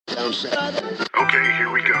Okay,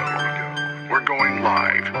 here we go. We're going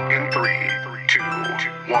live in 3, 2,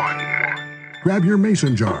 1. Grab your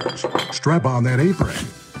mason jars, strap on that apron.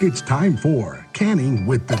 It's time for Canning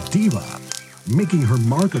with the Diva, making her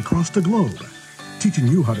mark across the globe, teaching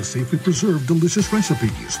you how to safely preserve delicious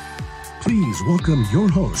recipes. Please welcome your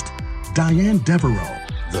host, Diane Devereaux,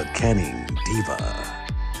 the Canning Diva.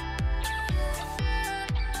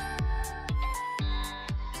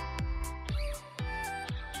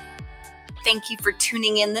 Thank you for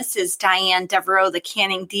tuning in. This is Diane Devereaux, the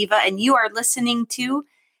Canning Diva, and you are listening to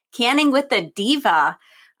Canning with the Diva.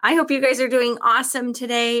 I hope you guys are doing awesome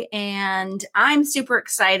today, and I'm super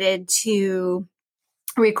excited to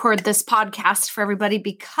record this podcast for everybody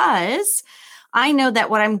because I know that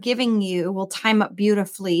what I'm giving you will time up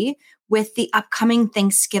beautifully with the upcoming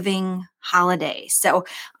Thanksgiving holiday. So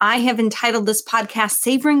I have entitled this podcast,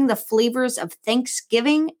 Savoring the Flavors of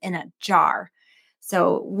Thanksgiving in a Jar.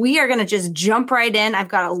 So we are going to just jump right in. I've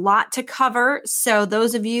got a lot to cover. So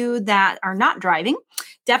those of you that are not driving,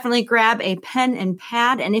 definitely grab a pen and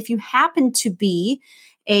pad. And if you happen to be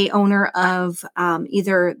a owner of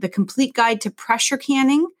either the Complete Guide to Pressure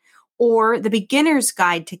Canning or the Beginner's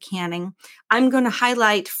Guide to Canning, I'm going to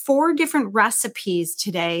highlight 4 different recipes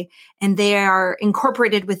today, and they are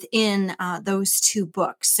incorporated within those 2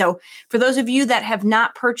 books. So for those of you that have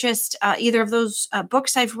not purchased either of those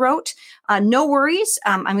books I've wrote, no worries.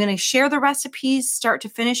 I'm going to share the recipes start to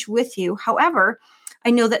finish with you. However, I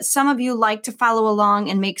know that some of you like to follow along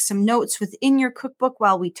and make some notes within your cookbook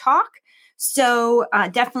while we talk. So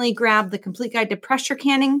definitely grab the Complete Guide to Pressure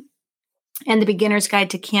Canning and the Beginner's Guide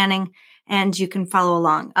to Canning, and you can follow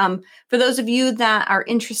along. For those of you that are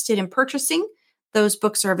interested in purchasing, those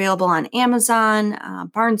books are available on Amazon,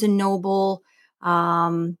 Barnes & Noble.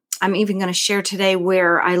 I'm even going to share today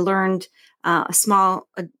where I learned a small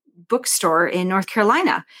bookstore in North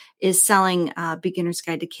Carolina is selling Beginner's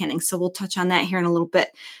Guide to Canning. So we'll touch on that here in a little bit.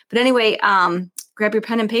 But anyway, grab your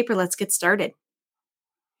pen and paper. Let's get started.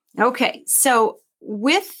 Okay, so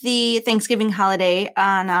with the Thanksgiving holiday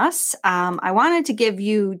on us, I wanted to give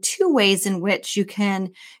you 2 ways in which you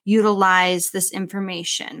can utilize this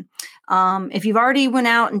information. If you've already went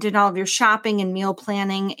out and did all of your shopping and meal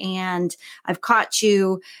planning, and I've caught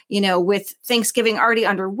you, with Thanksgiving already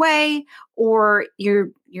underway, or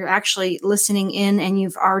you're actually listening in and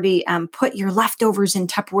you've already put your leftovers in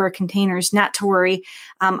Tupperware containers, not to worry.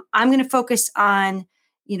 I'm going to focus on,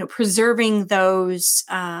 preserving those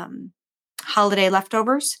holiday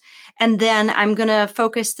leftovers. And then I'm going to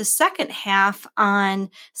focus the second half on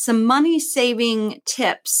some money saving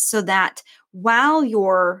tips so that while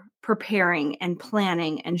you're preparing and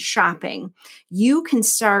planning and shopping, you can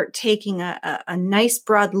start taking a nice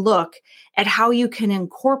broad look at how you can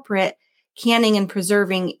incorporate canning and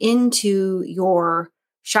preserving into your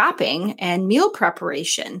shopping and meal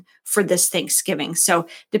preparation for this Thanksgiving. So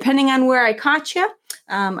depending on where I caught you,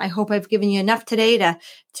 I hope I've given you enough today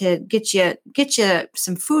to get you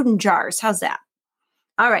some food in jars. How's that?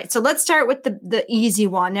 All right. So let's start with the easy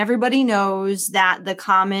one. Everybody knows that the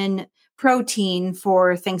common protein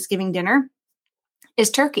for Thanksgiving dinner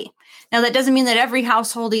is turkey. Now, that doesn't mean that every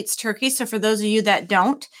household eats turkey. So for those of you that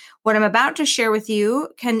don't, what I'm about to share with you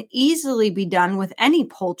can easily be done with any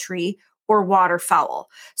poultry or waterfowl.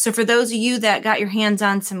 So for those of you that got your hands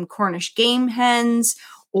on some Cornish game hens,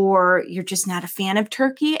 or you're just not a fan of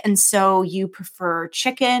turkey, and so you prefer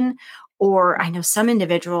chicken, or I know some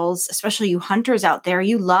individuals, especially you hunters out there,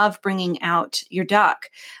 you love bringing out your duck.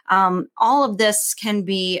 All of this can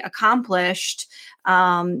be accomplished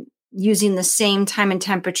using the same time and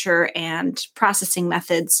temperature and processing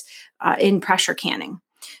methods in pressure canning.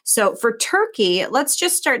 So for turkey, let's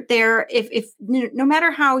just start there. If no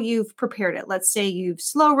matter how you've prepared it, let's say you've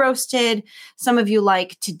slow roasted, some of you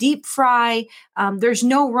like to deep fry. There's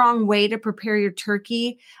no wrong way to prepare your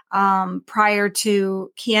turkey prior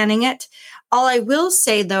to canning it. All I will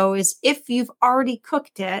say though is if you've already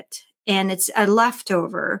cooked it and it's a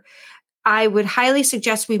leftover, I would highly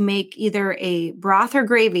suggest we make either a broth or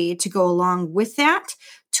gravy to go along with that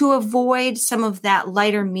to avoid some of that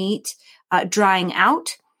lighter meat drying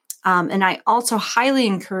out. And I also highly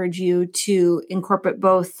encourage you to incorporate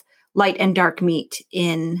both light and dark meat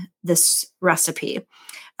in this recipe.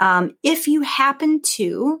 If you happen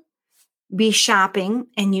to be shopping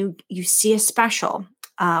and you see a special,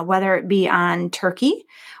 whether it be on turkey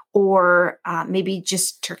or maybe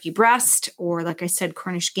just turkey breast, or like I said,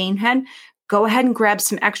 Cornish game hen, go ahead and grab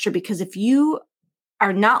some extra, because if you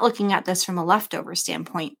are not looking at this from a leftover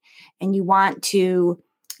standpoint and you want to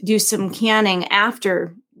do some canning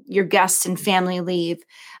after your guests and family leave,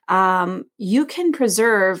 you can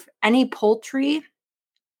preserve any poultry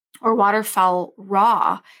or waterfowl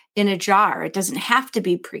raw in a jar. It doesn't have to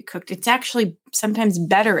be pre-cooked. It's actually sometimes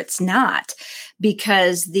better it's not,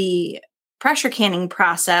 because the pressure canning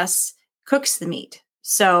process cooks the meat.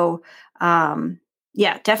 So,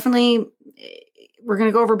 yeah, definitely we're going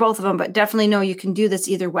to go over both of them, but definitely know you can do this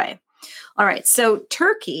either way. All right. So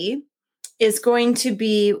turkey is going to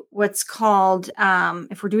be what's called,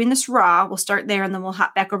 if we're doing this raw, we'll start there and then we'll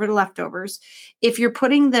hop back over to leftovers. If you're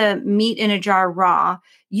putting the meat in a jar raw,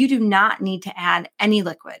 you do not need to add any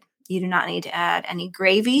liquid. You do not need to add any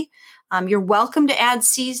gravy. You're welcome to add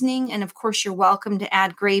seasoning. And of course, you're welcome to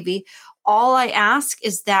add gravy. All I ask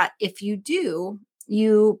is that if you do,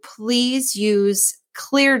 you please use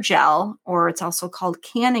clear gel, or it's also called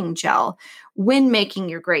canning gel, when making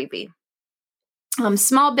your gravy.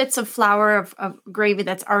 Small bits of flour of gravy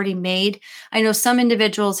that's already made. I know some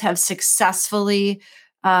individuals have successfully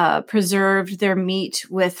preserved their meat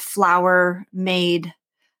with flour made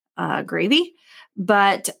gravy,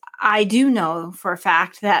 but I do know for a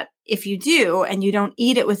fact that if you do and you don't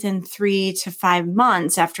eat it within 3 to 5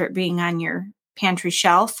 months after it being on your pantry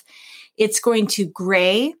shelf, it's going to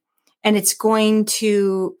gray and it's going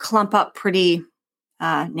to clump up pretty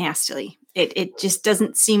nastily. It just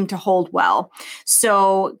doesn't seem to hold well.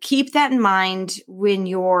 So keep that in mind when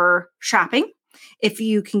you're shopping. If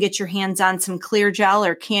you can get your hands on some clear gel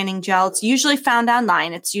or canning gel, it's usually found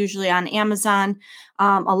online. It's usually on Amazon.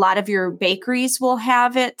 A lot of your bakeries will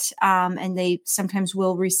have it, and they sometimes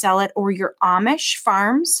will resell it, or your Amish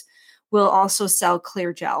farms will also sell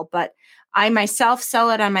clear gel. But I myself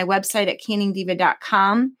sell it on my website at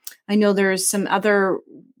canningdiva.com. I know there's some other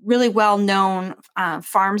really well-known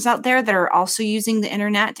farms out there that are also using the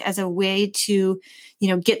internet as a way to,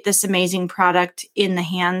 get this amazing product in the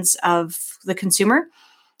hands of the consumer.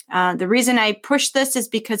 The reason I push this is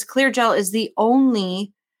because clear gel is the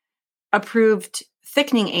only approved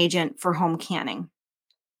thickening agent for home canning.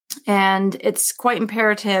 And it's quite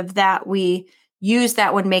imperative that we use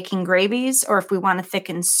that when making gravies, or if we want to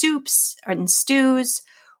thicken soups and stews,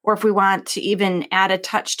 or if we want to even add a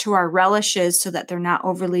touch to our relishes so that they're not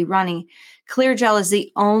overly runny. Clear gel is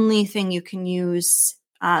the only thing you can use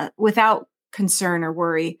without concern or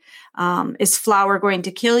worry. Is flour going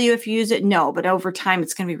to kill you if you use it? No, but over time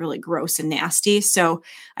it's going to be really gross and nasty. So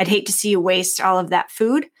I'd hate to see you waste all of that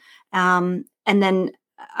food. And then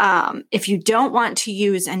if you don't want to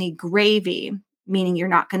use any gravy, meaning you're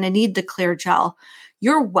not going to need the clear gel,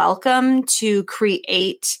 you're welcome to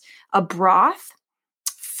create a broth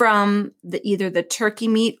from either the turkey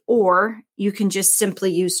meat, or you can just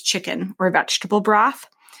simply use chicken or vegetable broth.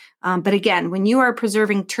 But again, when you are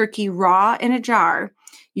preserving turkey raw in a jar,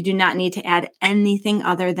 you do not need to add anything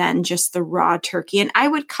other than just the raw turkey. And I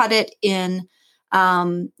would cut it in,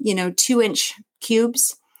 2-inch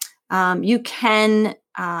cubes. You can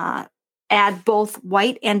add both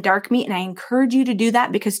white and dark meat, and I encourage you to do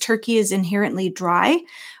that because turkey is inherently dry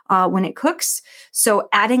when it cooks. So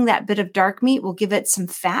adding that bit of dark meat will give it some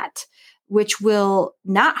fat, which will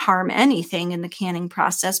not harm anything in the canning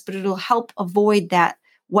process, but it'll help avoid that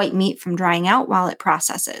white meat from drying out while it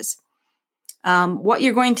processes. What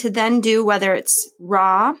you're going to then do, whether it's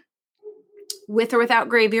raw, with or without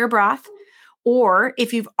gravy or broth, or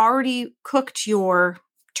if you've already cooked your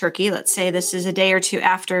turkey, let's say this is a day or two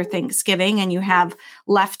after Thanksgiving and you have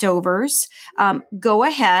leftovers, go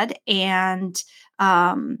ahead and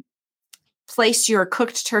place your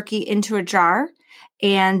cooked turkey into a jar,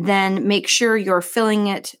 and then make sure you're filling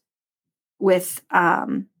it with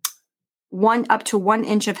up to 1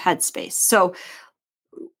 inch of headspace. So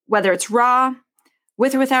whether it's raw,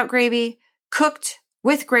 with or without gravy, cooked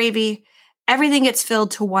with gravy, everything gets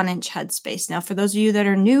filled to 1 inch headspace. Now, for those of you that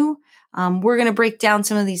are new, we're going to break down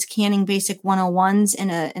some of these canning basic 101s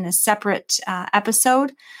in a separate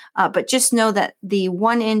episode. But just know that the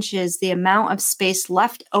 1 inch is the amount of space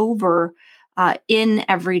left over in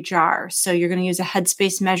every jar. So you're going to use a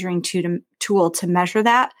headspace measuring tool to measure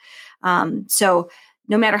that. So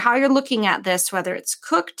no matter how you're looking at this, whether it's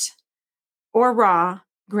cooked or raw,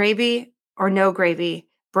 gravy or no gravy,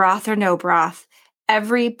 broth or no broth,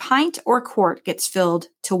 every pint or quart gets filled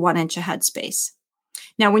to 1 inch of headspace.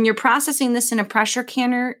 Now, when you're processing this in a pressure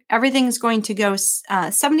canner, everything's going to go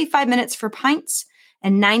 75 minutes for pints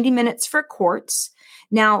and 90 minutes for quarts.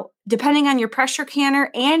 Now, depending on your pressure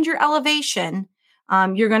canner and your elevation,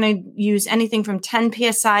 you're going to use anything from 10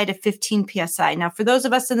 PSI to 15 PSI. Now, for those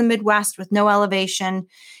of us in the Midwest with no elevation,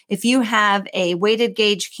 if you have a weighted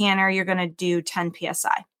gauge canner, you're going to do 10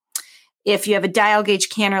 PSI. If you have a dial gauge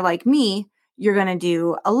canner like me, you're going to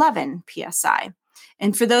do 11 PSI.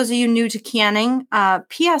 And for those of you new to canning,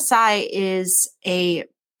 PSI is a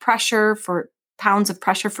pressure for pounds of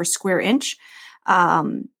pressure for square inch.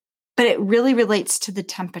 But it really relates to the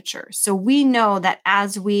temperature. So we know that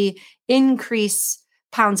as we increase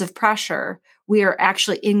pounds of pressure, we are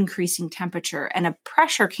actually increasing temperature. And a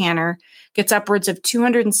pressure canner gets upwards of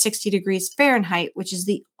 260 degrees Fahrenheit, which is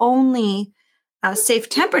the only safe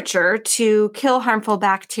temperature to kill harmful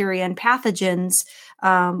bacteria and pathogens,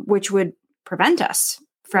 which would prevent us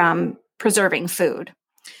from preserving food.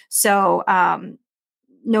 So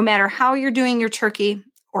no matter how you're doing your turkey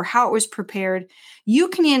or how it was prepared, you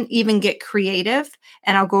can even get creative.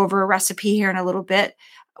 And I'll go over a recipe here in a little bit,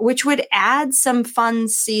 which would add some fun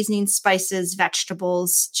seasoning, spices,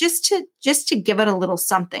 vegetables, just to give it a little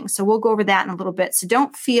something. So we'll go over that in a little bit. So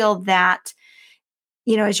don't feel that,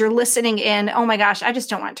 as you're listening in, oh my gosh, I just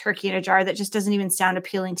don't want turkey in a jar. That just doesn't even sound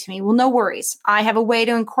appealing to me. Well, no worries. I have a way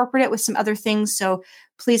to incorporate it with some other things. So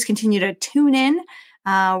please continue to tune in.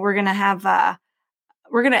 We're going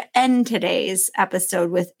to end today's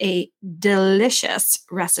episode with a delicious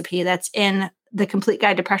recipe that's in the Complete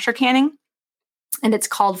Guide to Pressure Canning. And it's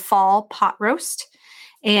called Fall Pot Roast.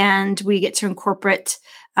 And we get to incorporate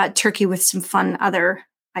turkey with some fun other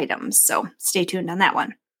items. So stay tuned on that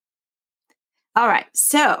one. All right.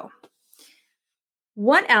 So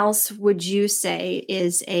what else would you say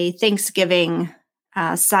is a Thanksgiving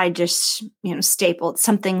side dish, staple? It's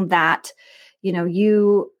something that,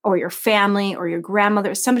 you or your family or your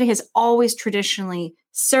grandmother, somebody has always traditionally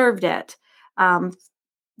served it.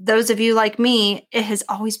 Those of you like me, it has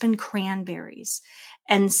always been cranberries.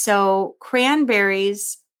 And so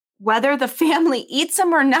cranberries, whether the family eats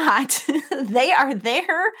them or not, they are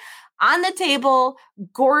there on the table,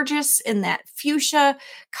 gorgeous in that fuchsia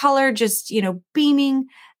color, just, beaming.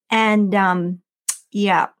 And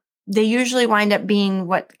they usually wind up being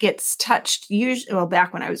what gets touched. Usually,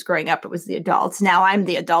 back when I was growing up, it was the adults. Now I'm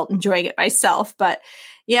the adult enjoying it myself. But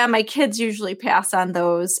yeah, my kids usually pass on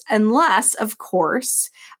those unless, of course,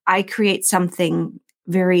 I create something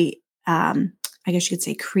very, I guess you could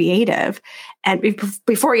say creative. And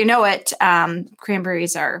before you know it,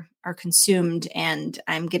 cranberries are consumed and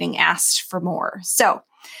I'm getting asked for more. So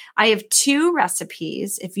I have 2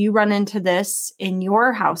 recipes. If you run into this in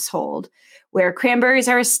your household where cranberries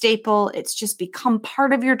are a staple, it's just become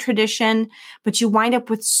part of your tradition, but you wind up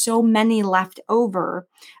with so many left over.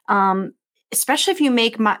 Especially if you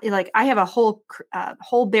make I have a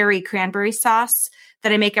whole berry cranberry sauce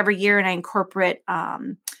that I make every year, and I incorporate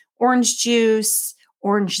orange juice,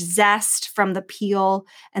 orange zest from the peel,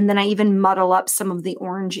 and then I even muddle up some of the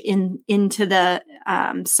orange into the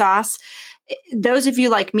sauce. Those of you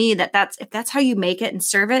like me, if that's how you make it and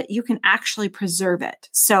serve it, you can actually preserve it.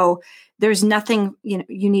 So there's nothing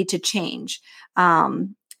you need to change.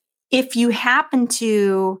 If you happen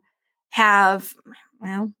to have,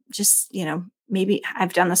 maybe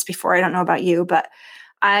I've done this before. I don't know about you, but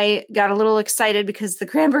I got a little excited because the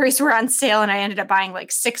cranberries were on sale and I ended up buying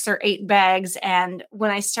like 6 or 8 bags. And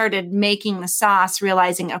when I started making the sauce,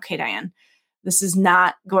 realizing, okay, Diane, this is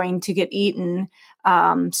not going to get eaten.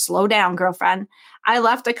 Slow down, girlfriend. I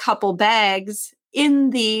left a couple bags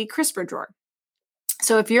in the crisper drawer.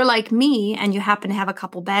 So if you're like me and you happen to have a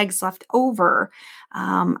couple bags left over,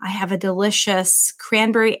 I have a delicious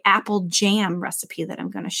cranberry apple jam recipe that I'm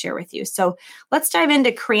going to share with you. So let's dive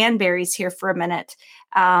into cranberries here for a minute.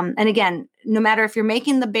 And again, no matter if you're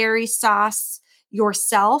making the berry sauce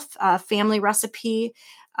yourself, family recipe,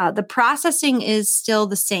 the processing is still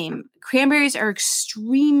the same. Cranberries are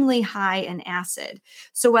extremely high in acid.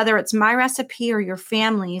 So whether it's my recipe or your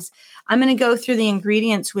family's, I'm going to go through the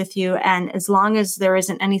ingredients with you. And as long as there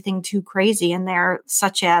isn't anything too crazy in there,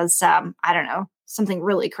 such as, something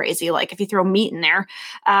really crazy, like if you throw meat in there,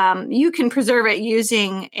 you can preserve it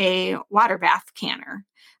using a water bath canner.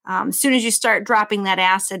 As soon as you start dropping that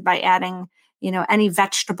acid by adding, any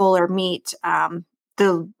vegetable or meat,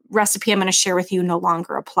 the recipe I'm going to share with you no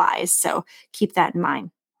longer applies. So keep that in mind.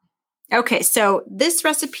 Okay, so this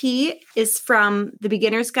recipe is from the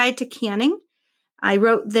Beginner's Guide to Canning. I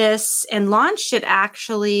wrote this and launched it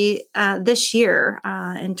actually this year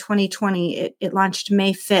in 2020. It launched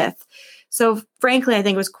May 5th. So frankly, I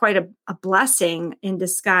think it was quite a blessing in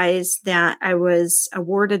disguise that I was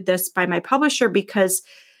awarded this by my publisher, because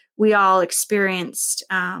we all experienced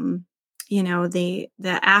the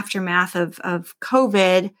aftermath of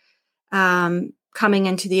COVID coming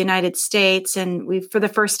into the United States. And for the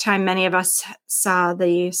first time, many of us saw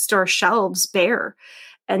the store shelves bare.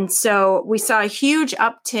 And so we saw a huge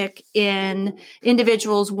uptick in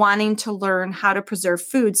individuals wanting to learn how to preserve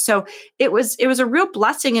food. So it was a real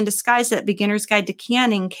blessing in disguise that Beginner's Guide to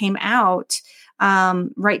Canning came out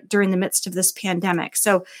right during the midst of this pandemic.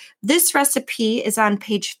 So this recipe is on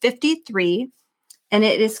page 53. and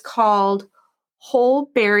it is called whole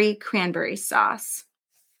berry cranberry sauce.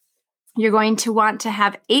 You're going to want to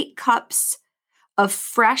have 8 cups of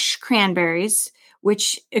fresh cranberries,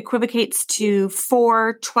 which equivocates to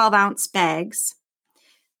 4 12-ounce bags,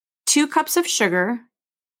 2 cups of sugar,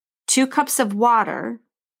 2 cups of water,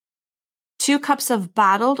 2 cups of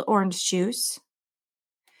bottled orange juice,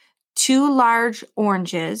 2 large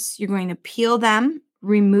oranges. You're going to peel them,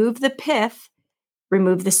 remove the pith,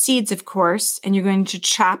 remove the seeds, of course, and you're going to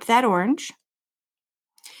chop that orange.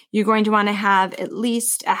 You're going to want to have at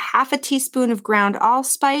least a half a teaspoon of ground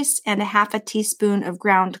allspice and a half a teaspoon of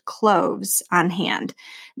ground cloves on hand.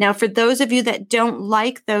 Now, for those of you that don't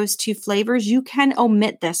like those 2 flavors, you can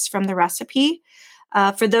omit this from the recipe.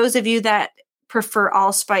 For those of you that prefer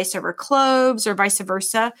allspice over cloves or vice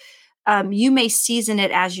versa, you may season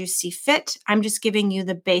it as you see fit. I'm just giving you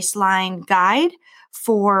the baseline guide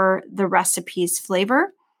for the recipe's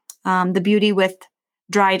flavor. The beauty with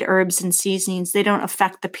dried herbs and seasonings, they don't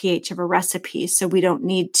affect the pH of a recipe, so we don't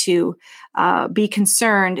need to be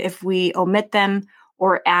concerned if we omit them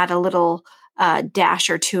or add a little dash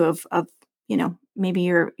or 2 of maybe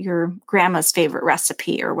your grandma's favorite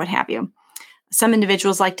recipe or what have you. Some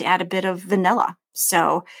individuals like to add a bit of vanilla,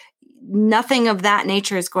 so nothing of that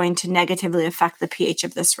nature is going to negatively affect the pH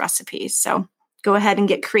of this recipe. So go ahead and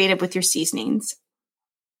get creative with your seasonings.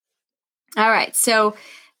 All right, so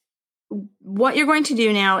what you're going to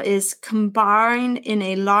do now is combine in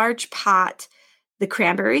a large pot the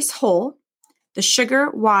cranberries whole, the sugar,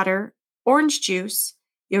 water, orange juice,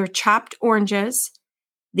 your chopped oranges,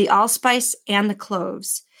 the allspice, and the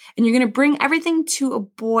cloves. And you're going to bring everything to a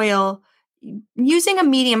boil using a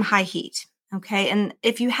medium-high heat. Okay, and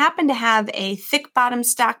if you happen to have a thick bottom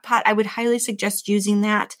stock pot, I would highly suggest using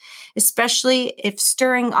that, especially if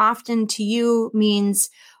stirring often to you means,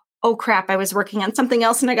 oh crap, I was working on something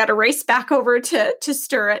else and I got to race back over to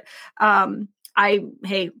stir it. Been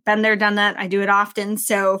there, done that. I do it often.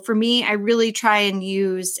 So for me, I really try and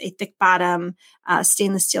use a thick bottom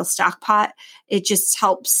stainless steel stock pot. It just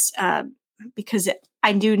helps because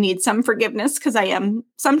I do need some forgiveness because I am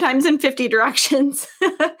sometimes in 50 directions.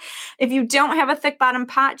 If you don't have a thick bottom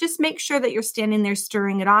pot, just make sure that you're standing there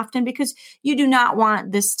stirring it often because you do not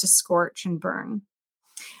want this to scorch and burn.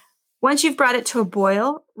 Once you've brought it to a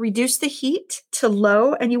boil, reduce the heat to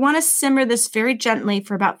low, and you want to simmer this very gently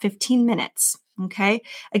for about 15 minutes. Okay.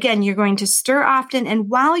 Again, you're going to stir often, and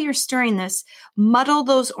while you're stirring this, muddle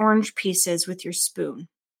those orange pieces with your spoon.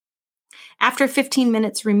 After 15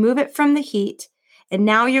 minutes, remove it from the heat, and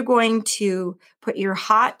now you're going to put your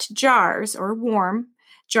hot jars or warm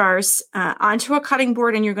jars onto a cutting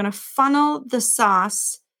board, and you're going to funnel the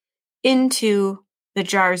sauce into the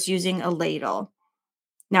jars using a ladle.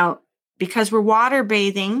 Now, because we're water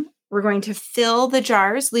bathing, we're going to fill the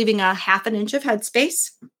jars, leaving a half an inch of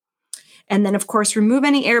headspace. And then, of course, remove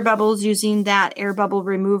any air bubbles using that air bubble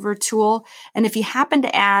remover tool. And if you happen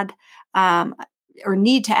to add or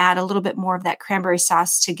need to add a little bit more of that cranberry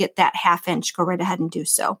sauce to get that half inch, go right ahead and do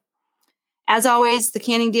so. As always, the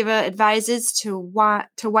Canning Diva advises to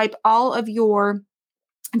wipe all of your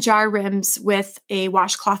jar rims with a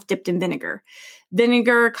washcloth dipped in vinegar.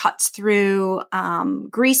 Vinegar cuts through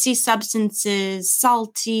greasy substances,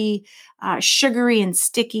 salty, sugary, and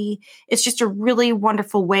sticky. It's just a really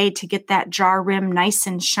wonderful way to get that jar rim nice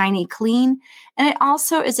and shiny clean. And it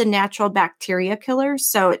also is a natural bacteria killer,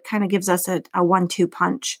 so it kind of gives us a 1-2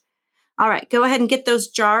 punch. All right, go ahead and get those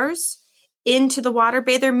jars into the water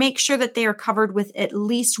bather. Make sure that they are covered with at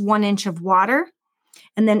least 1 inch of water.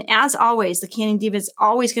 And then, as always, the Canning Diva is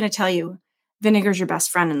always going to tell you vinegar is your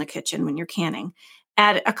best friend in the kitchen when you're canning.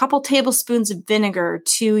 Add a couple tablespoons of vinegar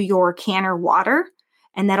to your canner water,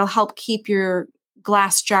 and that'll help keep your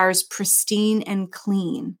glass jars pristine and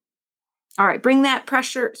clean. All right, bring that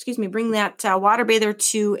water bather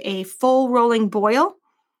to a full rolling boil.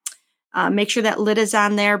 Make sure that lid is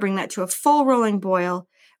on there. Bring that to a full rolling boil.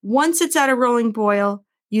 Once it's at a rolling boil,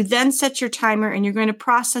 you then set your timer, and you're going to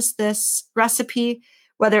process this recipe,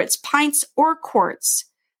 whether it's pints or quarts,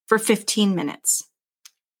 for 15 minutes.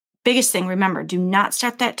 Biggest thing, remember, do not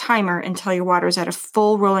start that timer until your water is at a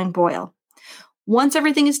full rolling boil. Once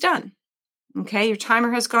everything is done, okay, your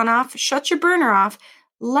timer has gone off, shut your burner off,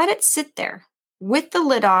 let it sit there with the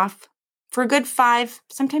lid off for a good 5,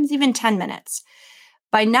 sometimes even 10 minutes.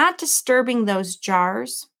 By not disturbing those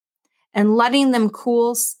jars and letting them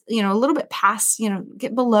cool, a little bit past,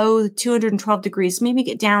 get below 212 degrees, maybe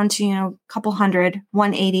get down to, a couple hundred,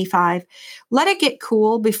 185. Let it get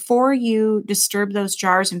cool before you disturb those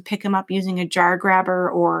jars and pick them up using a jar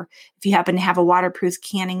grabber, or if you happen to have a waterproof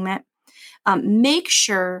canning mitt. Make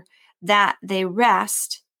sure that they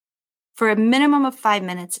rest for a minimum of 5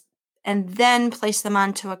 minutes, and then place them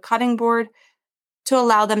onto a cutting board to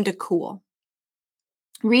allow them to cool.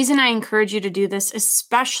 Reason I encourage you to do this,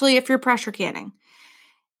 especially if you're pressure canning,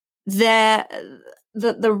 the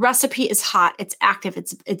recipe is hot, it's active,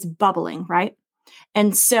 it's bubbling, right?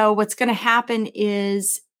 And so what's going to happen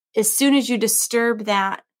is as soon as you disturb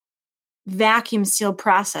that vacuum seal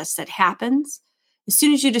process that happens, as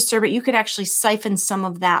soon as you disturb it, you could actually siphon some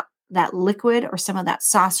of that liquid or some of that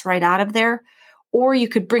sauce right out of there. Or you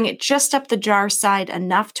could bring it just up the jar side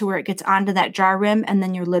enough to where it gets onto that jar rim, and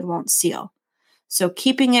then your lid won't seal. So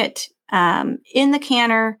keeping it in the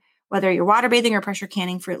canner, whether you're water bathing or pressure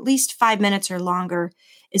canning, for at least 5 minutes or longer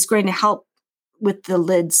is going to help with the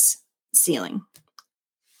lid's sealing.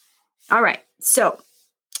 All right, so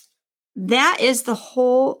that is the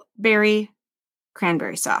whole berry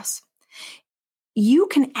cranberry sauce. You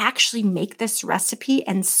can actually make this recipe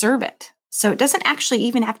and serve it. So it doesn't actually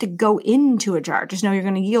even have to go into a jar. Just know you're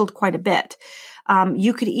going to yield quite a bit.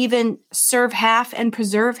 You could even serve half and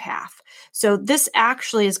preserve half. So this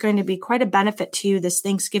actually is going to be quite a benefit to you this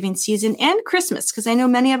Thanksgiving season and Christmas, because I know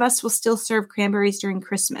many of us will still serve cranberries during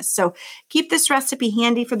Christmas. So keep this recipe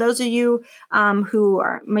handy for those of you who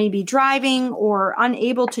are maybe driving or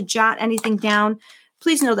unable to jot anything down.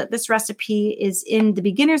 Please know that this recipe is in the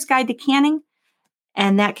Beginner's Guide to Canning,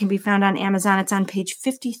 and that can be found on Amazon. It's on page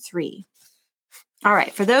 53. All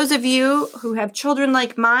right, for those of you who have children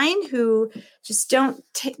like mine who just don't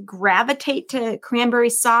gravitate to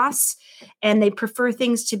cranberry sauce and they prefer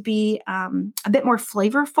things to be a bit more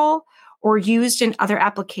flavorful or used in other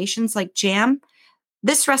applications like jam,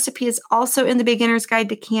 this recipe is also in the Beginner's Guide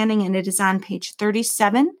to Canning, and it is on page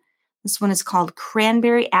 37. This one is called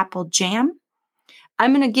Cranberry Apple Jam.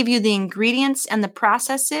 I'm going to give you the ingredients and the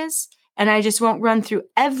processes, and I just won't run through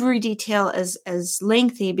every detail as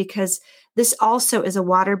lengthy because this also is a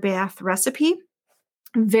water bath recipe.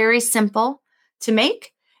 Very simple to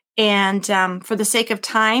make. And for the sake of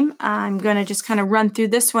time, I'm going to just kind of run through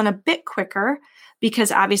this one a bit quicker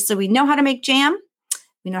because obviously we know how to make jam.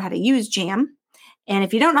 We know how to use jam. And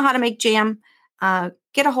if you don't know how to make jam,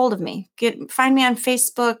 get a hold of me. Find me on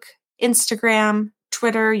Facebook, Instagram,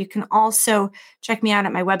 Twitter. You can also check me out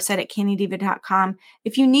at my website at canningdiva.com.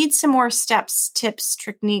 If you need some more steps, tips,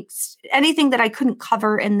 techniques, anything that I couldn't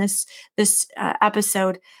cover in this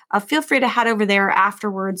episode, feel free to head over there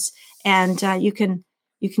afterwards, and you can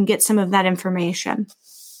get some of that information.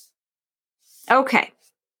 Okay,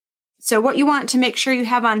 so what you want to make sure you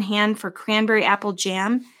have on hand for cranberry apple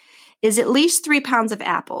jam is at least 3 pounds of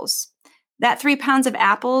apples. That 3 pounds of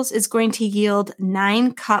apples is going to yield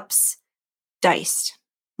 9 cups diced.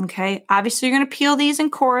 Okay. Obviously, you're going to peel these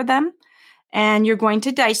and core them, and you're going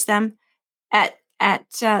to dice them. At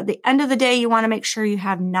the end of the day, you want to make sure you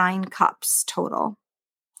have 9 cups total.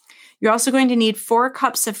 You're also going to need 4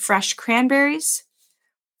 cups of fresh cranberries,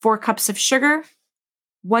 4 cups of sugar,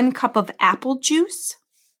 1 cup of apple juice,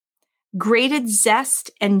 grated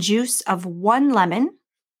zest and juice of 1 lemon,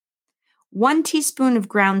 1 teaspoon of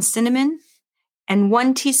ground cinnamon, and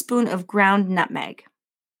 1 teaspoon of ground nutmeg.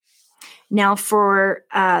 Now, for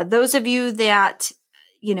those of you that,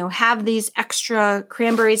 have these extra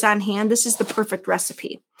cranberries on hand, this is the perfect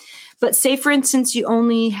recipe. But say, for instance, you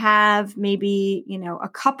only have maybe, a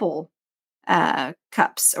couple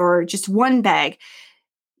cups or just 1 bag.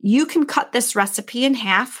 You can cut this recipe in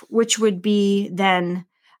half, which would be then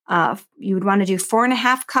you would want to do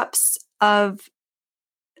 4.5 cups of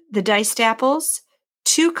the diced apples,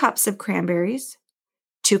 2 cups of cranberries,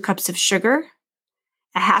 2 cups of sugar,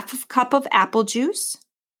 a 1/2 cup of apple juice.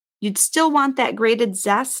 You'd still want that grated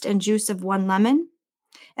zest and juice of 1 lemon.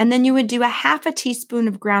 And then you would do a 1/2 teaspoon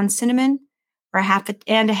of ground cinnamon or a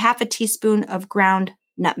 1/2 teaspoon of ground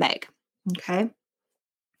nutmeg. Okay.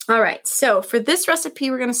 All right. So for this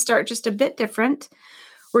recipe, we're going to start just a bit different.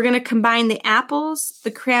 We're going to combine the apples,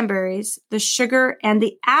 the cranberries, the sugar, and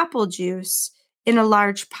the apple juice in a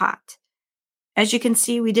large pot. As you can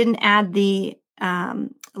see, we didn't add the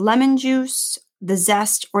lemon juice, the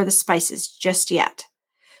zest, or the spices just yet.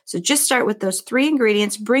 So just start with those 3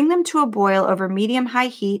 ingredients, bring them to a boil over medium-high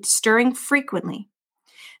heat, stirring frequently.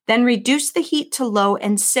 Then reduce the heat to low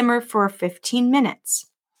and simmer for 15 minutes.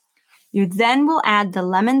 You then will add the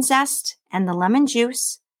lemon zest and the lemon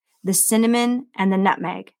juice, the cinnamon, and the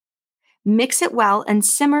nutmeg. Mix it well and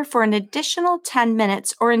simmer for an additional 10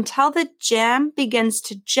 minutes or until the jam begins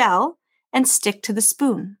to gel and stick to the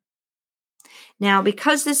spoon. Now,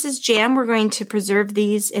 because this is jam, we're going to preserve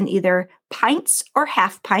these in either pints or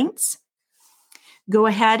 1/2 pints. Go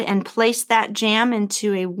ahead and place that jam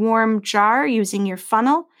into a warm jar using your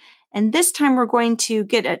funnel. And this time we're going to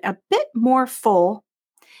get it a bit more full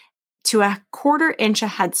to a 1/4 inch of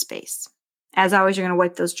headspace. As always, you're going to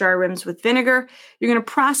wipe those jar rims with vinegar. You're going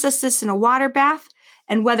to process this in a water bath.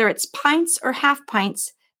 And whether it's pints or half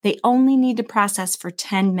pints, they only need to process for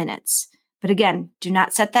 10 minutes. But again, do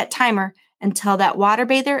not set that timer until that water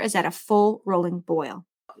bather is at a full rolling boil.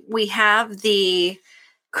 We have the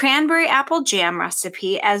cranberry apple jam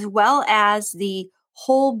recipe as well as the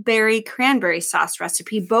whole berry cranberry sauce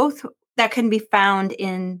recipe, both that can be found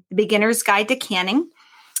in the Beginner's Guide to Canning,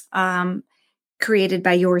 created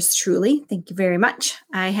by yours truly. Thank you very much.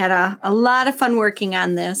 I had a lot of fun working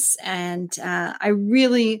on this, and I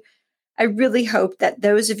really hope that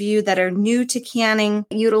those of you that are new to canning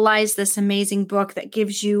utilize this amazing book that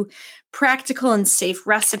gives you practical and safe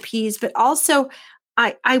recipes, but also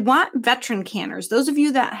I want veteran canners, those of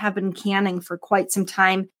you that have been canning for quite some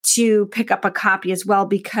time, to pick up a copy as well,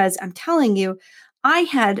 because I'm telling you, I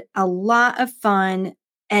had a lot of fun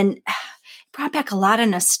and brought back a lot of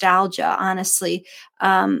nostalgia, honestly.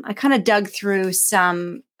 I kind of dug through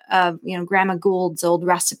some of, Grandma Gould's old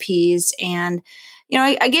recipes, and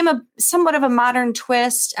I gave them somewhat of a modern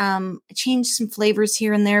twist. I changed some flavors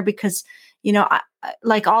here and there because,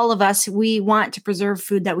 like all of us, we want to preserve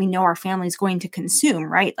food that we know our family is going to consume,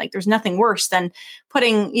 right? Like there's nothing worse than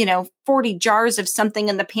putting, 40 jars of something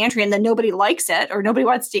in the pantry and then nobody likes it or nobody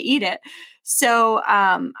wants to eat it. So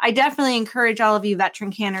I definitely encourage all of you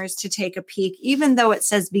veteran canners to take a peek. Even though it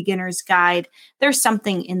says Beginner's Guide, there's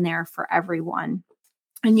something in there for everyone.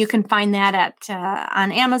 And you can find that at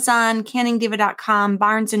on Amazon, canningdiva.com,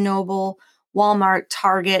 Barnes & Noble, Walmart,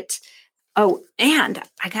 Target. Oh, and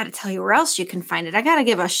I got to tell you where else you can find it. I got to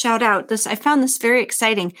give a shout out. I found this very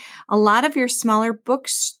exciting. A lot of your smaller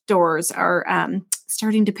bookstores are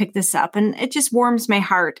starting to pick this up, and it just warms my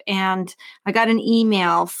heart. And I got an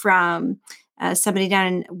email from somebody down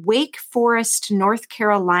in Wake Forest, North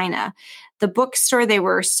Carolina. The bookstore they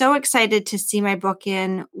were so excited to see my book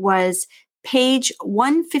in was Page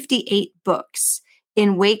 158 Books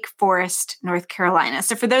in Wake Forest, North Carolina.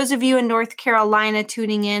 So for those of you in North Carolina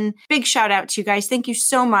tuning in, big shout out to you guys. Thank you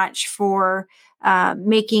so much for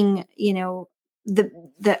making,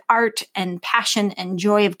 the art and passion and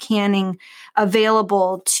joy of canning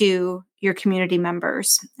available to your community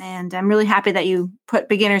members. And I'm really happy that you put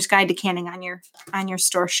Beginner's Guide to Canning on your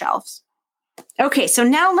store shelves. Okay, so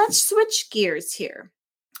now let's switch gears here.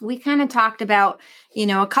 We kind of talked about,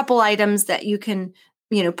 a couple items that you can,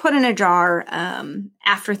 put in a jar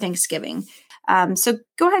after Thanksgiving. So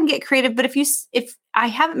go ahead and get creative. But if I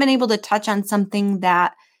haven't been able to touch on something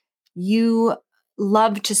that you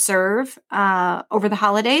love to serve over the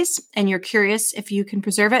holidays and you're curious if you can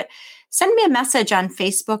preserve it, send me a message on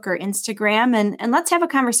Facebook or Instagram and let's have a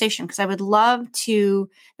conversation, because I would love to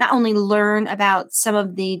not only learn about some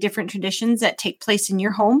of the different traditions that take place in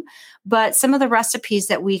your home, but some of the recipes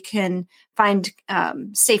that we can find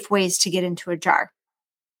safe ways to get into a jar.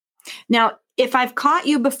 Now, if I've caught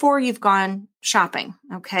you before you've gone shopping,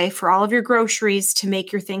 okay, for all of your groceries to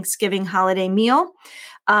make your Thanksgiving holiday meal,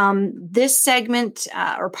 this segment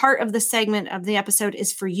or part of the segment of the episode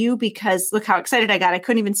is for you, because look how excited I got. I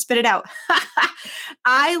couldn't even spit it out.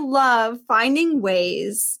 I love finding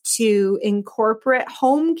ways to incorporate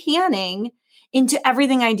home canning into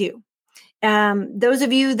everything I do. Those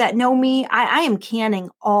of you that know me, I am canning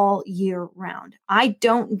all year round. I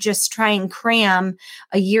don't just try and cram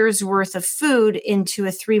a year's worth of food into a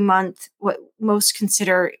 3-month, what most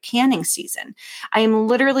consider canning season. I am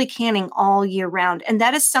literally canning all year round. And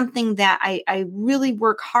that is something that I really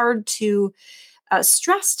work hard to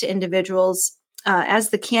stress to individuals as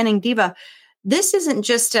the Canning Diva. This isn't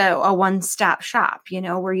just a one-stop shop,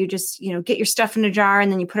 where you just, get your stuff in a jar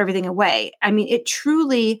and then you put everything away. I mean, it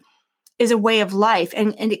truly is a way of life,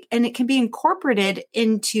 and it can be incorporated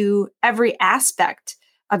into every aspect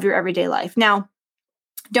of your everyday life. Now,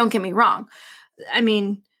 don't get me wrong. I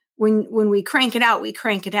mean, when we crank it out,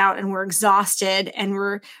 and we're exhausted and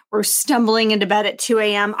we're stumbling into bed at 2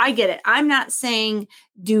 a.m. I get it. I'm not saying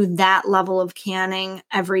do that level of canning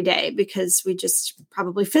every day, because we just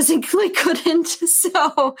probably physically couldn't.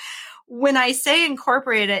 So when I say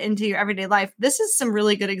incorporate it into your everyday life, this is some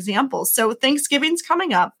really good examples. So Thanksgiving's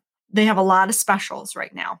coming up. They have a lot of specials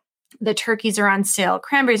right now. The turkeys are on sale.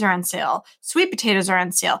 Cranberries are on sale. Sweet potatoes are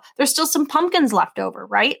on sale. There's still some pumpkins left over,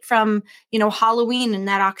 right? From, Halloween in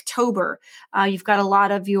that October. You've got a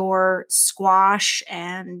lot of your squash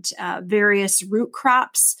and various root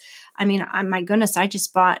crops. I mean, my goodness, I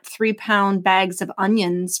just bought 3-pound bags of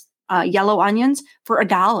onions, yellow onions, for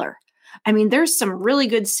 $1. I mean, there's some really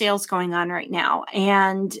good sales going on right now.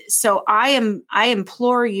 And so I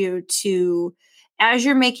implore you to, as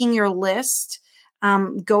you're making your list,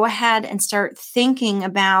 go ahead and start thinking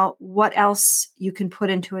about what else you can put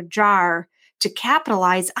into a jar to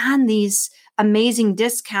capitalize on these amazing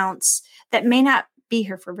discounts that may not be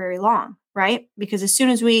here for very long, right? Because as soon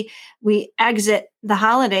as we exit the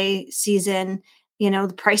holiday season,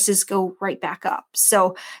 the prices go right back up.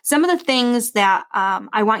 So some of the things that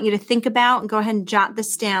I want you to think about, and go ahead and jot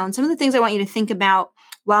this down. Some of the things I want you to think about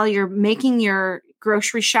while you're making your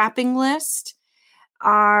grocery shopping list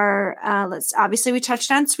are, obviously we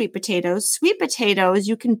touched on sweet potatoes. Sweet potatoes,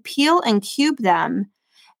 you can peel and cube them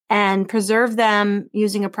and preserve them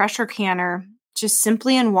using a pressure canner, just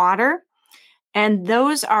simply in water. And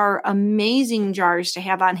those are amazing jars to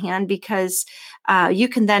have on hand because you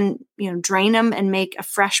can then, drain them and make a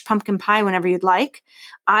fresh pumpkin pie whenever you'd like.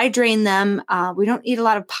 I drain them. We don't eat a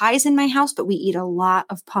lot of pies in my house, but we eat a lot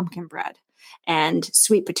of pumpkin bread and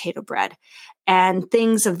sweet potato bread and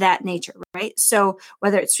things of that nature, right? So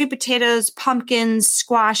whether it's sweet potatoes, pumpkins,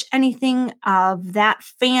 squash, anything of that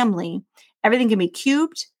family, everything can be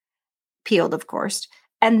cubed, peeled, of course,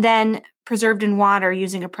 and then preserved in water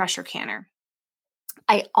using a pressure canner.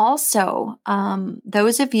 I also,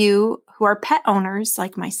 those of you who are pet owners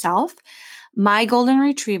like myself, my golden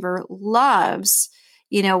retriever loves,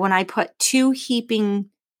 when I put 2 heaping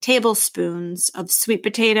tablespoons of sweet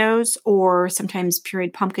potatoes or sometimes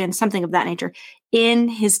pureed pumpkin, something of that nature, in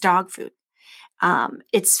his dog food.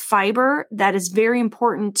 It's fiber that is very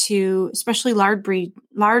important to, especially large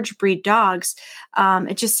breed dogs.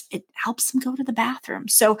 It helps them go to the bathroom.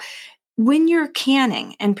 So when you're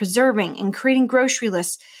canning and preserving and creating grocery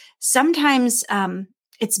lists, sometimes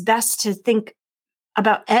it's best to think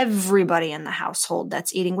about everybody in the household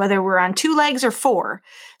that's eating, whether we're on 2 legs or 4.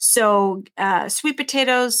 So sweet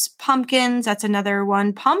potatoes, pumpkins, that's another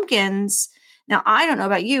one. Pumpkins, now I don't know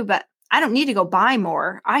about you, but I don't need to go buy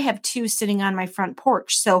more. I have 2 sitting on my front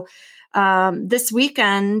porch. So this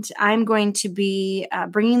weekend, I'm going to be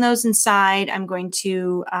bringing those inside. I'm going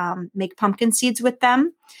to make pumpkin seeds with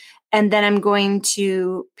them. And then I'm going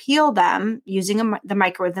to peel them using the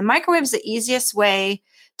microwave. The microwave is the easiest way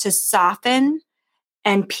to soften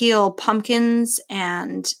and peel pumpkins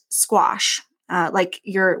and squash, like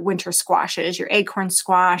your winter squashes, your acorn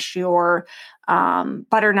squash, your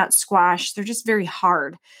butternut squash. They're just very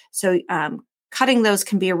hard. So cutting those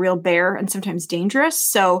can be a real bear and sometimes dangerous.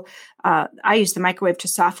 So I use the microwave to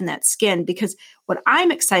soften that skin, because what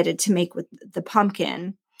I'm excited to make with the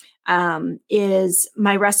pumpkin is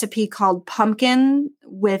my recipe called pumpkin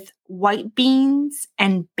with white beans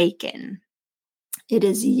and bacon. It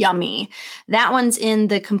is yummy. That one's in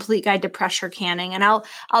the Complete Guide to Pressure Canning. And I'll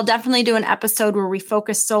definitely do an episode where we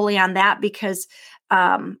focus solely on that because,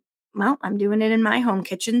 I'm doing it in my home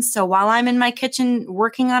kitchen. So while I'm in my kitchen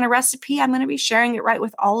working on a recipe, I'm going to be sharing it right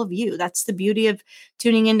with all of you. That's the beauty of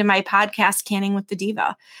tuning into my podcast, Canning with the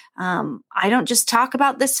Diva. I don't just talk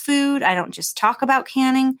about this food. I don't just talk about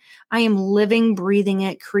canning. I am living, breathing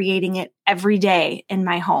it, creating it every day in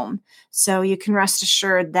my home. So you can rest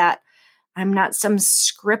assured that I'm not some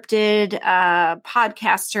scripted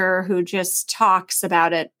podcaster who just talks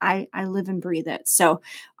about it. I live and breathe it. So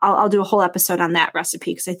I'll do a whole episode on that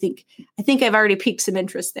recipe because I think I've already piqued some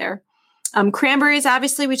interest there. Cranberries,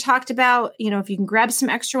 obviously, we talked about, if you can grab some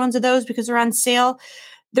extra ones of those because they're on sale.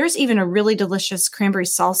 There's even a really delicious cranberry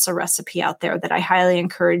salsa recipe out there that I highly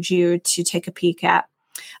encourage you to take a peek at.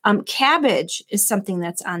 Cabbage is something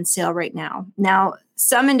that's on sale right now. Now,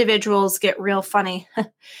 some individuals get real funny.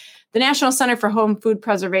 The National Center for Home Food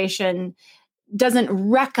Preservation doesn't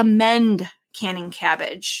recommend canning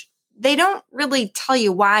cabbage. They don't really tell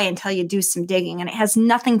you why until you do some digging, and it has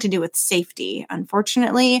nothing to do with safety.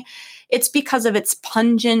 Unfortunately, it's because of its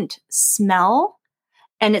pungent smell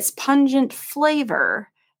and its pungent flavor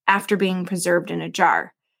after being preserved in a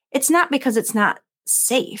jar. It's not because it's not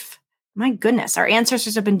safe. My goodness, our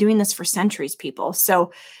ancestors have been doing this for centuries, people.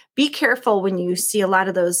 So be careful when you see a lot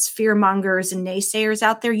of those fear mongers and naysayers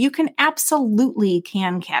out there. You can absolutely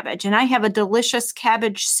can cabbage. And I have a delicious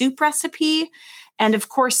cabbage soup recipe and, of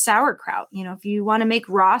course, sauerkraut. If you want to make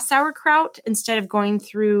raw sauerkraut instead of going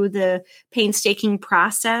through the painstaking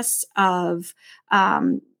process of,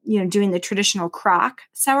 doing the traditional crock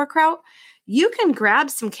sauerkraut, you can grab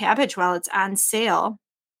some cabbage while it's on sale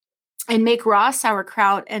and make raw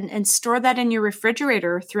sauerkraut and store that in your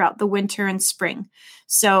refrigerator throughout the winter and spring.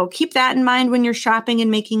 So keep that in mind when you're shopping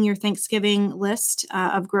and making your Thanksgiving list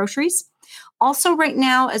of groceries. Also, right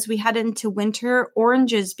now, as we head into winter,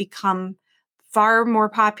 oranges become far more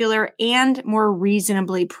popular and more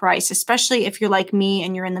reasonably priced, especially if you're like me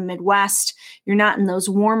and you're in the Midwest. You're not in those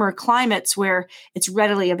warmer climates where it's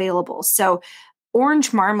readily available. So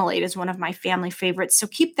Orange marmalade is one of my family favorites, so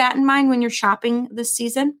keep that in mind when you're shopping this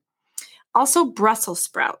season. Also, Brussels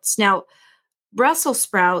sprouts. Now, Brussels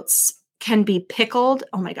sprouts can be pickled.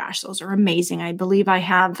 Oh my gosh, those are amazing. I believe I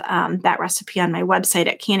have that recipe on my website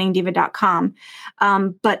at canningdiva.com.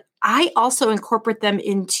 But I also incorporate them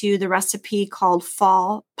into the recipe called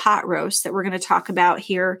fall pot roast that we're going to talk about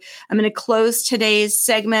here. I'm going to close today's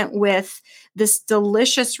segment with this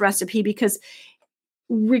delicious recipe because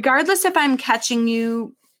regardless if I'm catching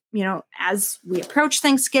you, as we approach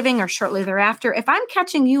Thanksgiving or shortly thereafter, if I'm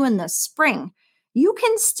catching you in the spring, you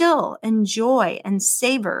can still enjoy and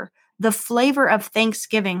savor the flavor of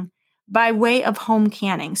Thanksgiving by way of home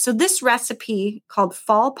canning. So this recipe called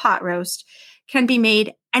fall pot roast can be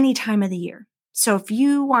made any time of the year. So if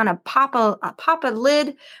you want to pop a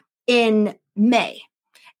lid in May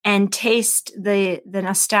and taste the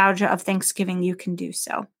nostalgia of Thanksgiving, you can do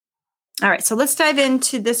so. All right, so let's dive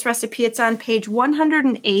into this recipe. It's on page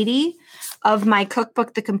 180 of my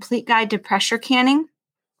cookbook, The Complete Guide to Pressure Canning.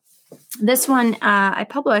 This one I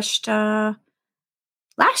published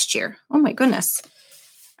last year. Oh my goodness.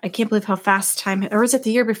 I can't believe how fast time, or was it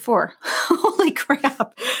the year before? Holy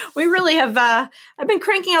crap. We really have, I've been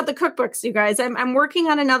cranking out the cookbooks, you guys. I'm working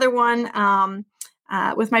on another one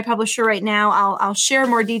with my publisher right now. I'll share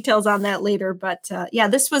more details on that later. But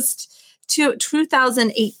this was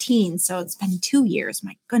 2018. So it's been 2 years.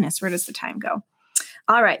 My goodness, where does the time go?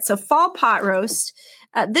 All right. So fall pot roast.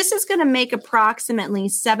 This is going to make approximately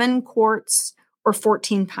 7 quarts or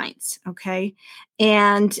 14 pints. Okay.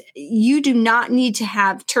 And you do not need to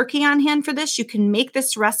have turkey on hand for this. You can make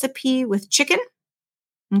this recipe with chicken.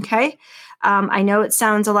 Okay. I know it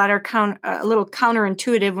sounds a little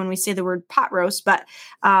counterintuitive when we say the word pot roast, but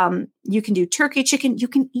you can do turkey, chicken. You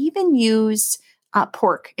can even use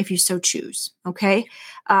pork if you so choose. Okay.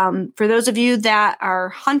 For those of you that are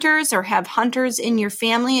hunters or have hunters in your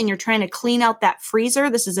family and you're trying to clean out that freezer,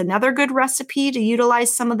 this is another good recipe to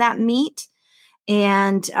utilize some of that meat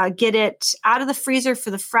and get it out of the freezer for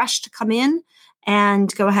the fresh to come in,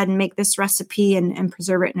 and go ahead and make this recipe and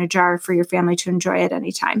preserve it in a jar for your family to enjoy at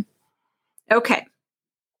any time. Okay.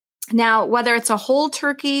 Now, whether it's a whole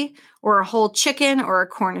turkey or a whole chicken or a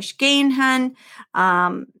Cornish game hen,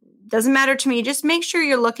 doesn't matter to me. Just make sure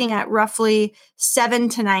you're looking at roughly 7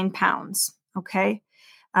 to 9 pounds. Okay.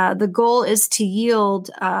 The goal is to yield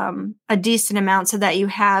a decent amount so that you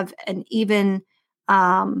have an even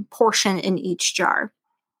portion in each jar.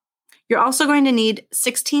 You're also going to need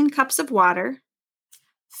 16 cups of water,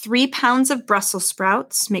 3 pounds of Brussels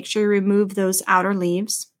sprouts. Make sure you remove those outer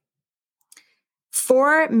leaves.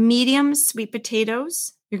 4 medium sweet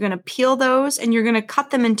potatoes. You're going to peel those and you're going to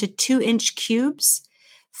cut them into 2-inch cubes.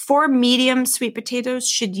 4 medium sweet potatoes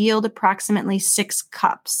should yield approximately 6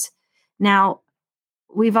 cups. Now,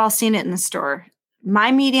 we've all seen it in the store.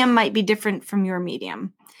 My medium might be different from your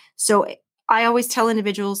medium. So I always tell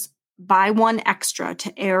individuals, buy 1 extra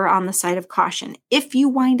to err on the side of caution. If you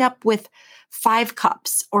wind up with 5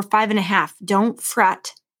 cups or 5.5, don't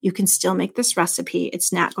fret. You can still make this recipe.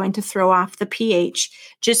 It's not going to throw off the pH.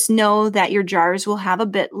 Just know that your jars will have a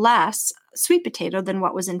bit less sweet potato than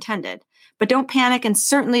what was intended. But don't panic, and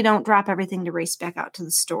certainly don't drop everything to race back out to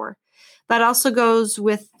the store. That also goes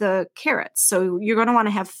with the carrots. So you're going to want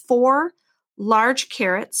to have 4 large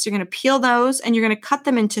carrots. You're going to peel those and you're going to cut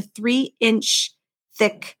them into 3-inch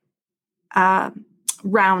thick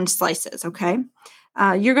round slices. Okay.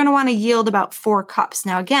 You're going to want to yield about 4 cups.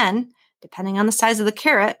 Now, again, depending on the size of the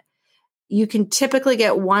carrot, you can typically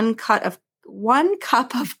get 1 cup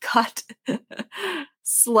of cut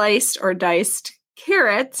sliced or diced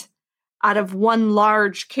carrot out of 1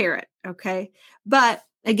 large carrot. Okay. But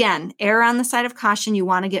again, err on the side of caution. You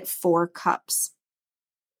want to get 4 cups.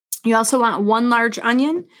 You also want 1 large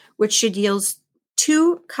onion, which should yield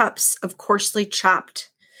 2 cups of coarsely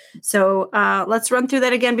chopped. So let's run through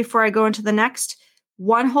that again before I go into the next.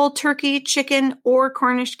 1 whole turkey, chicken, or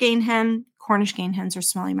Cornish game hen. Cornish game hens are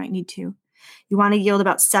small. You might need 2. You want to yield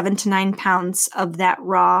about 7 to 9 pounds of that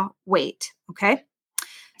raw weight. Okay.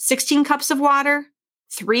 16 cups of water,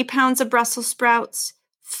 3 pounds of Brussels sprouts,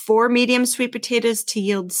 4 medium sweet potatoes to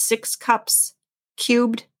yield 6 cups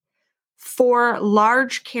cubed, 4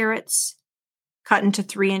 large carrots cut into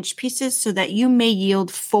 3-inch pieces so that you may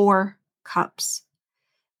yield 4 cups.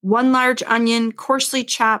 1 large onion, coarsely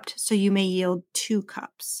chopped, so you may yield 2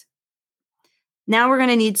 cups. Now we're going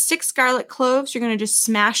to need 6 garlic cloves. You're going to just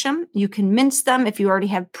smash them. You can mince them. If you already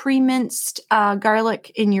have pre-minced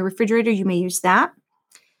garlic in your refrigerator, you may use that.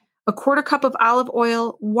 1/4 cup of olive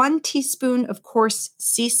oil, 1 teaspoon of coarse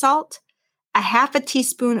sea salt, 1/2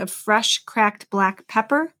 teaspoon of fresh cracked black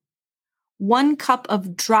pepper, 1 cup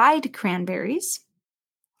of dried cranberries,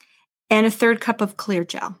 and a third cup of clear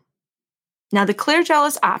gel. Now, the clear gel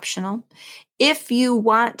is optional. If you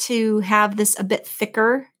want to have this a bit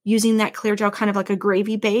thicker, using that clear gel kind of like a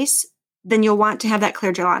gravy base, then you'll want to have that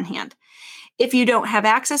clear gel on hand. If you don't have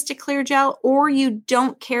access to clear gel or you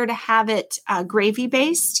don't care to have it gravy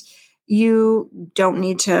based, you don't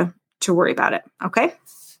need to worry about it, okay?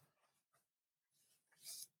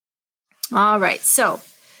 All right, so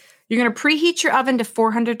you're going to preheat your oven to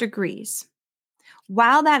 400 degrees.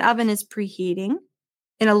 While that oven is preheating,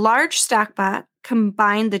 in a large stock pot,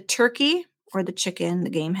 combine the turkey or the chicken, the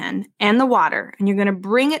game hen, and the water, and you're going to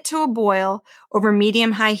bring it to a boil over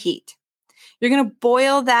medium-high heat. You're going to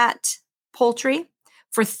boil that poultry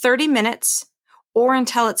for 30 minutes or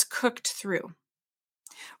until it's cooked through.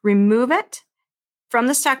 Remove it from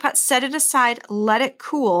the stock pot, set it aside, let it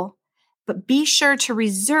cool, but be sure to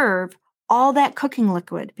reserve all that cooking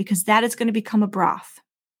liquid because that is going to become a broth.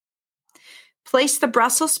 Place the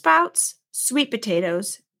Brussels sprouts, sweet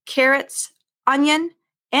potatoes, carrots, onion,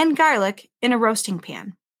 and garlic in a roasting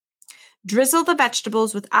pan. Drizzle the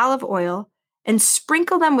vegetables with olive oil and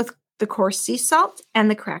sprinkle them with the coarse sea salt and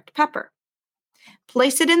the cracked pepper.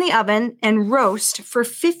 Place it in the oven and roast for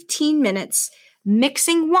 15 minutes,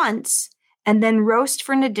 mixing once, and then roast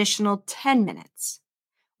for an additional 10 minutes.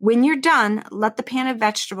 When you're done, let the pan of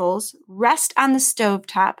vegetables rest on the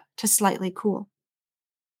stovetop to slightly cool.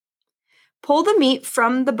 Pull the meat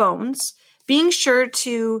from the bones, being sure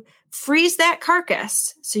to freeze that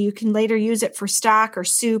carcass so you can later use it for stock or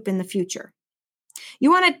soup in the future. You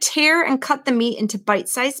want to tear and cut the meat into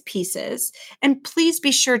bite-sized pieces, and please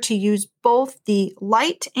be sure to use both the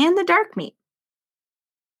light and the dark meat.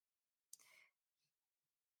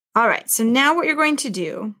 All right, so now what you're going to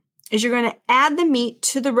do is you're going to add the meat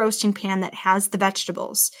to the roasting pan that has the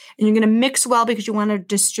vegetables, and you're going to mix well because you want to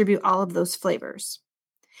distribute all of those flavors.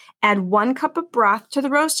 Add 1 cup of broth to the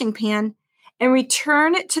roasting pan and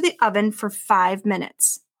return it to the oven for 5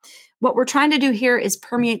 minutes. What we're trying to do here is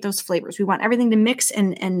permeate those flavors. We want everything to mix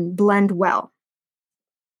and blend well.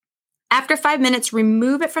 After 5 minutes,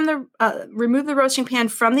 remove the roasting pan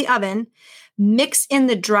from the oven, mix in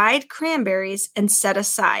the dried cranberries, and set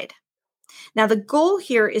aside. Now, the goal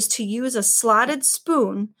here is to use a slotted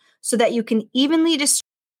spoon so that you can evenly distribute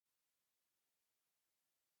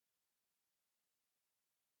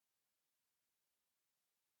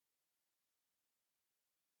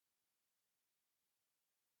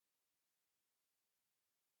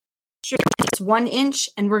it's 1 inch,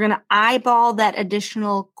 and we're going to eyeball that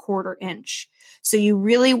additional 1/4 inch. So you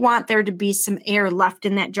really want there to be some air left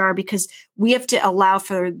in that jar because we have to allow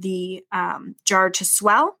for the jar to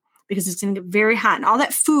swell because it's going to get very hot. And all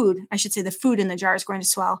that food, I should say the food in the jar is going to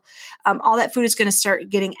swell. All that food is going to start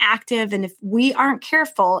getting active. And if we aren't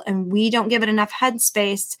careful and we don't give it enough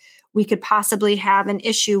headspace, we could possibly have an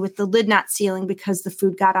issue with the lid not sealing because the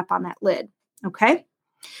food got up on that lid. Okay?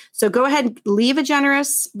 So go ahead and leave a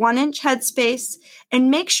generous 1 inch headspace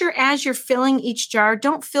and make sure as you're filling each jar,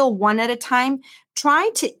 don't fill one at a time.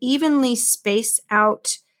 Try to evenly space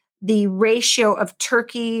out the ratio of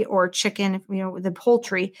turkey or chicken, the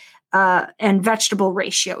poultry and vegetable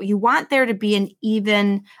ratio. You want there to be an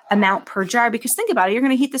even amount per jar because think about it, you're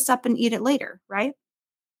going to heat this up and eat it later, right?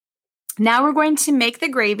 Now we're going to make the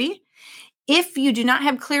gravy. If you do not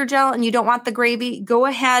have clear gel and you don't want the gravy, go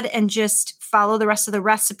ahead and just follow the rest of the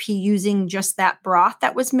recipe using just that broth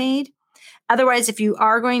that was made. Otherwise, if you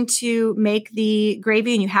are going to make the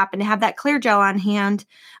gravy and you happen to have that clear gel on hand,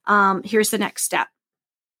 here's the next step.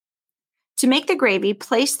 To make the gravy,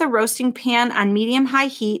 place the roasting pan on medium-high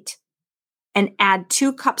heat and add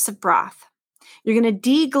 2 cups of broth. You're going to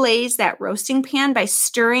deglaze that roasting pan by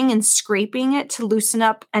stirring and scraping it to loosen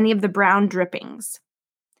up any of the brown drippings.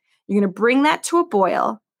 You're going to bring that to a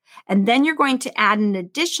boil, and then you're going to add an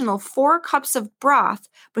additional 4 cups of broth,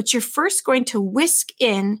 but you're first going to whisk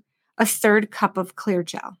in a 1/3 cup of clear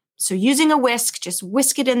gel. So using a whisk, just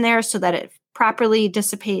whisk it in there so that it properly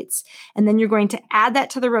dissipates, and then you're going to add that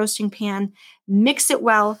to the roasting pan, mix it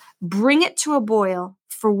well, bring it to a boil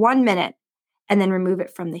for 1 minute, and then remove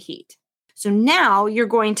it from the heat. So now you're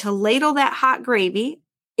going to ladle that hot gravy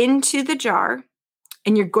into the jar,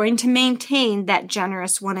 and you're going to maintain that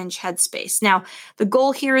generous 1 inch headspace. Now, the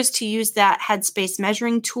goal here is to use that headspace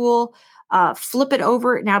measuring tool, flip it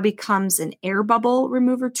over. It now becomes an air bubble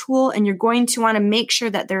remover tool, and you're going to want to make sure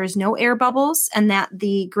that there is no air bubbles and that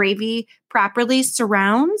the gravy properly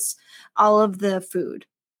surrounds all of the food.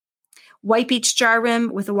 Wipe each jar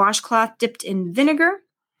rim with a washcloth dipped in vinegar,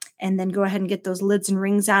 and then go ahead and get those lids and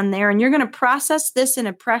rings on there. And you're going to process this in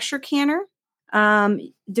a pressure canner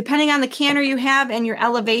Depending on the canner you have and your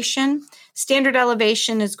elevation, standard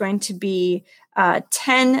elevation is going to be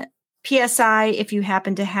 10 PSI if you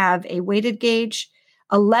happen to have a weighted gauge,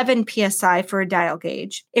 11 PSI for a dial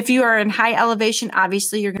gauge. If you are in high elevation,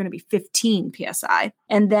 obviously you're going to be 15 PSI.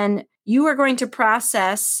 And then you are going to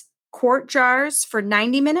process quart jars for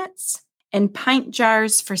 90 minutes and pint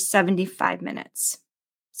jars for 75 minutes.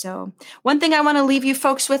 So one thing I want to leave you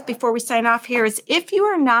folks with before we sign off here is if you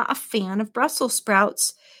are not a fan of Brussels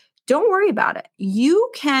sprouts, don't worry about it. You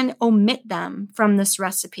can omit them from this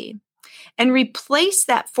recipe and replace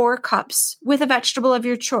that 4 cups with a vegetable of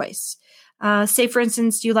your choice. Say, for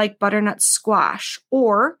instance, you like butternut squash,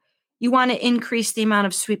 or you want to increase the amount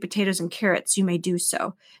of sweet potatoes and carrots, you may do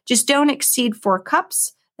so. Just don't exceed 4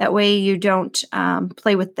 cups. That way you don't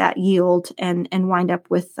play with that yield and wind up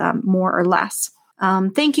with more or less.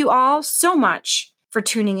 Thank you all so much for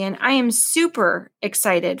tuning in. I am super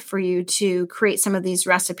excited for you to create some of these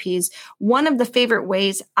recipes. One of the favorite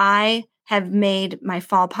ways I have made my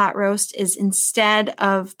fall pot roast is instead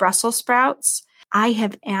of Brussels sprouts, I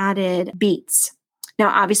have added beets. Now,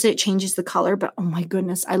 obviously it changes the color, but oh my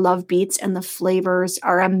goodness, I love beets and the flavors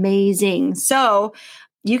are amazing. So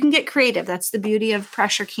you can get creative. That's the beauty of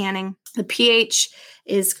pressure canning. The pH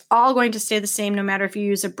is all going to stay the same no matter if you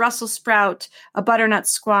use a Brussels sprout, a butternut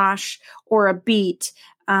squash, or a beet.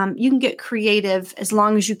 You can get creative as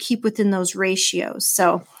long as you keep within those ratios.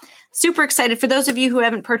 So super excited. For those of you who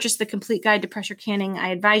haven't purchased the complete guide to pressure canning, I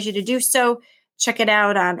advise you to do so. Check it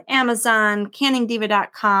out on Amazon,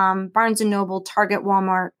 canningdiva.com, Barnes & Noble, Target,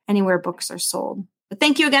 Walmart, anywhere books are sold. But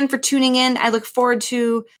thank you again for tuning in. I look forward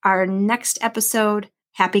to our next episode.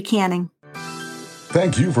 Happy canning.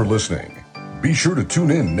 Thank you for listening. Be sure to tune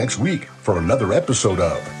in next week for another episode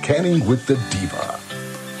of Canning with the Diva.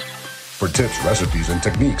 For tips, recipes, and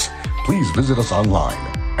techniques, please visit us online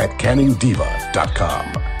at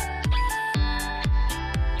canningdiva.com.